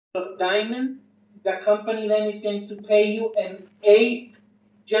of diamond, the company then is going to pay you an 8th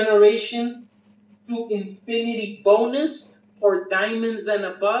generation to infinity bonus for diamonds and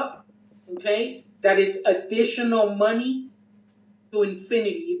above. Okay, that is additional money to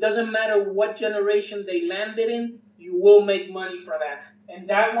infinity. It doesn't matter what generation they landed in, you will make money for that. And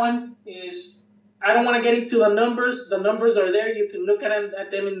that one is, I don't want to get into the numbers. The numbers are there. You can look at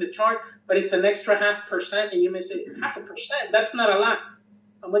them in the chart, but it's an extra 0.5%. And you may say, 0.5%? That's not a lot.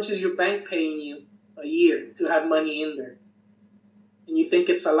 How much is your bank paying you a year to have money in there? And you think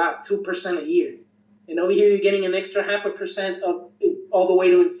it's a lot, 2% a year. And over here, you're getting an extra 0.5% of all the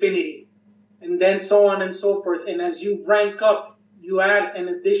way to infinity. And then so on and so forth. And as you rank up, you add an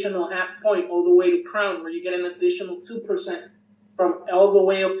additional 0.5 point all the way to crown, where you get an additional 2% from all the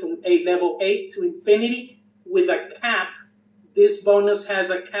way up to level 8 to infinity with a cap. This bonus has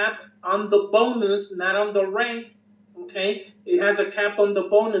a cap on the bonus, not on the rank. Okay, it has a cap on the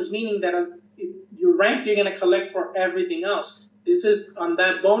bonus, meaning that as your rank, you're going to collect for everything else. This is on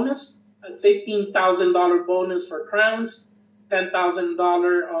that bonus, a $15,000 bonus for crowns,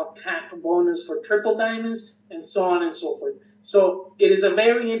 $10,000 cap bonus for triple diamonds, and so on and so forth. So it is a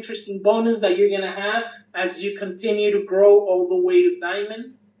very interesting bonus that you're going to have as you continue to grow all the way to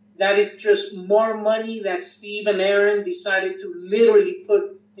diamond. That is just more money that Steve and Aaron decided to literally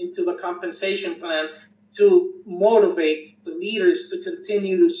put into the compensation plan to motivate the leaders to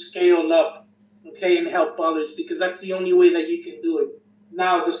continue to scale up, okay, and help others, because that's the only way that you can do it.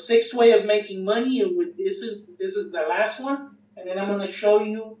 Now, the 6th way of making money, and this is the last one, and then I'm going to show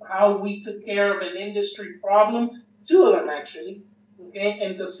you how we took care of an industry problem, 2 of them actually, okay,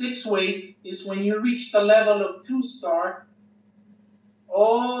 and the 6th way is when you reach the level of 2-star,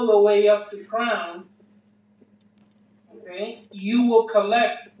 all the way up to crown, okay, you will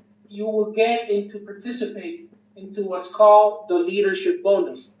get into participate into what's called the leadership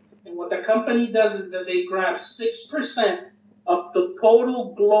bonus. And what the company does is that they grab 6% of the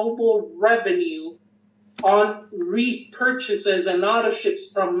total global revenue on repurchases and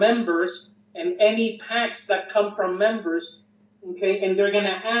autoships from members and any packs that come from members, okay, and they're going to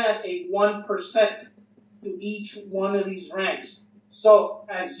add a 1% to each one of these ranks. So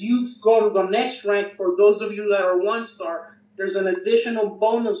as you go to the next rank, for those of you that are 1-star, there's an additional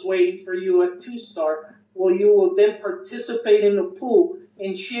bonus waiting for you at 2-star, where you will then participate in the pool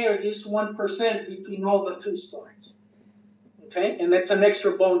and share this 1% between all the 2-stars. Okay, and that's an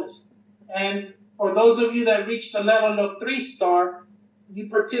extra bonus. And for those of you that reach the level of 3-star, you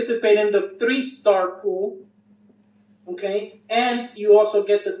participate in the 3-star pool, okay, and you also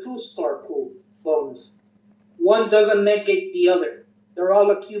get the 2-star pool bonus. One doesn't negate the other. They're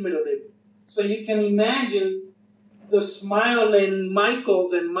all accumulative. So you can imagine the smile in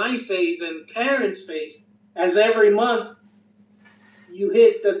Michael's and my face and Karen's face as every month you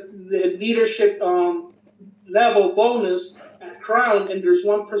hit the leadership level bonus at crown, and there's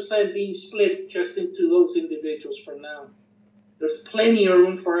 1% being split just into those individuals for now. There's plenty of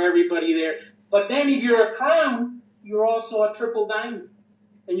room for everybody there. But then if you're a crown, you're also a triple diamond,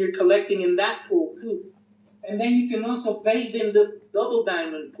 and you're collecting in that pool too. And then you can also bathe in the double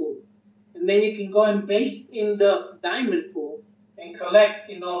diamond pool. And then you can go and bathe in the diamond pool and collect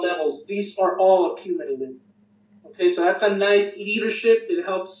in all levels. These are all accumulative. Okay, so that's a nice leadership. It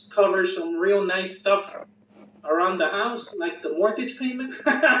helps cover some real nice stuff around the house, like the mortgage payment.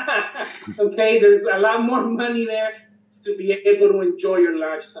 Okay, there's a lot more money there to be able to enjoy your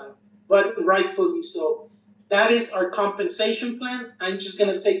lifestyle, but rightfully so. That is our compensation plan. I'm just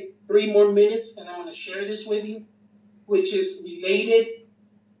going to take 3 more minutes and I'm going to share this with you, which is related.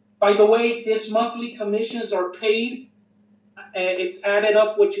 By the way, these monthly commissions are paid. It's added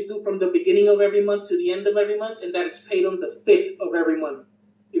up what you do from the beginning of every month to the end of every month, and that is paid on the 5th of every month.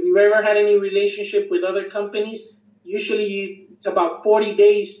 If you've ever had any relationship with other companies, usually it's about 40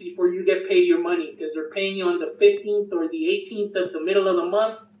 days before you get paid your money, because they're paying you on the 15th or the 18th of the middle of the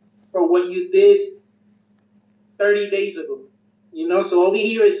month for what you did 30 days ago. You know, so over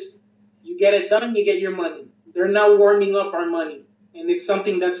here it's, you get it done, you get your money. They're now warming up our money, and it's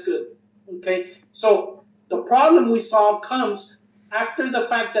something that's good. Okay, so the problem we solve comes after the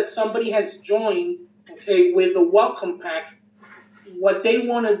fact that somebody has joined, okay, with a welcome pack. What they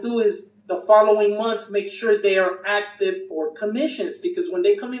want to do is the following month make sure they are active for commissions, because when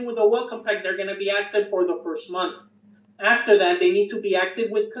they come in with a welcome pack, they're going to be active for the first month. After that, they need to be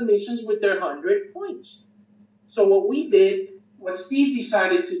active with commissions with their 100 points. So what we did, what Steve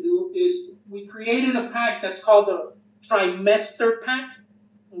decided to do, is we created a pack that's called a trimester pack.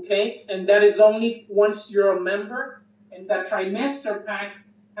 Okay, and that is only once you're a member. And that trimester pack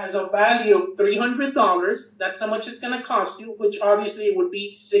has a value of $300. That's how much it's going to cost you, which obviously it would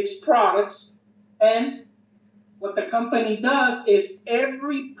be 6 products. And what the company does is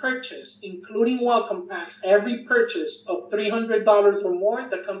every purchase, including welcome packs, every purchase of $300 or more,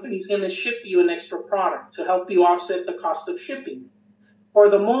 the company's going to ship you an extra product to help you offset the cost of shipping. For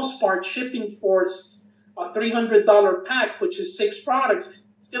the most part, shipping for a $300 pack, which is 6 products,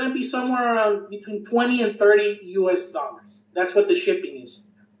 it's going to be somewhere around between 20 and 30 US dollars. That's what the shipping is.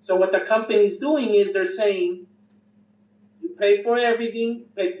 So what the company's doing is they're saying, you pay for everything,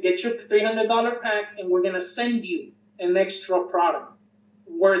 get your $300 pack, and we're going to send you an extra product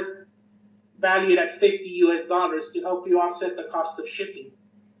worth valued at 50 US dollars to help you offset the cost of shipping.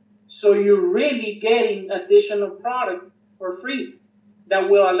 So you're really getting additional product for free that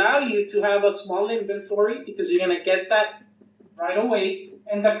will allow you to have a small inventory because you're going to get that right away.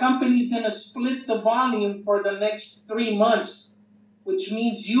 And the company's going to split the volume for the next 3 months, which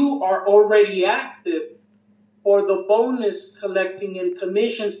means you are already active for the bonus collecting and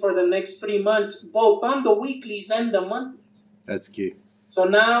commissions for the next 3 months, both on the weeklies and the monthlies. That's key. So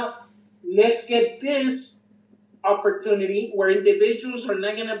now let's get this opportunity where individuals are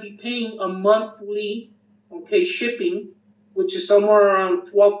not going to be paying a monthly, shipping, which is somewhere around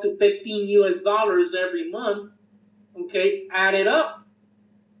 12 to 15 US dollars every month. Add it up.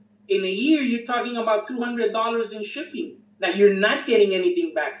 In a year, you're talking about $200 in shipping. Now, you're not getting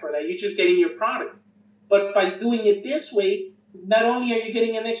anything back for that. You're just getting your product. But by doing it this way, not only are you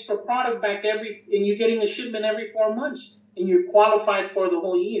getting an extra product back and you're getting a shipment every 4 months, and you're qualified for the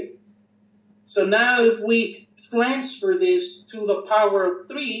whole year. So now if we transfer this to the power of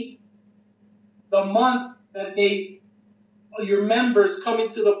 3, the month that your members come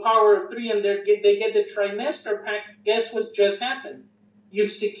into the power of 3 and they get the trimester pack, guess what's just happened?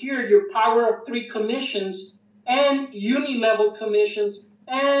 You've secured your power of 3 commissions and uni-level commissions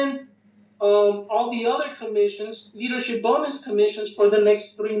and all the other commissions, leadership bonus commissions for the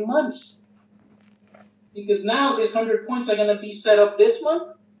next 3 months. Because now this 100 points are going to be set up this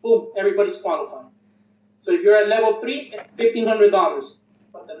month. Boom, everybody's qualified. So if you're at level 3, $1,500.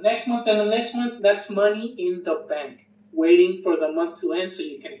 But the next month and the next month, that's money in the bank, waiting for the month to end so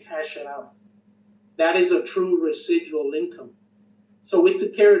you can cash it out. That is a true residual income. So we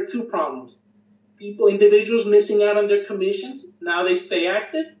took care of 2 problems. Individuals missing out on their commissions, now they stay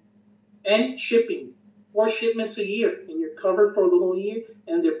active, and shipping. 4 shipments a year, and you're covered for the whole year,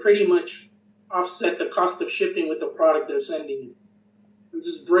 and they're pretty much offset the cost of shipping with the product they're sending you. This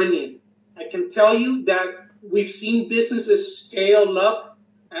is brilliant. I can tell you that we've seen businesses scale up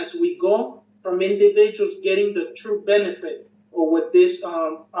as we go from individuals getting the true benefit of what this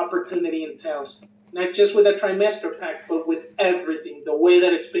opportunity entails. Not just with a trimester pack, but with everything. The way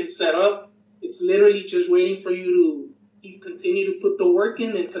that it's been set up, it's literally just waiting for you to continue to put the work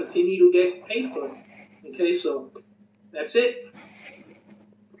in and continue to get paid for it. So that's it.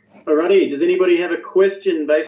 Alrighty, does anybody have a question based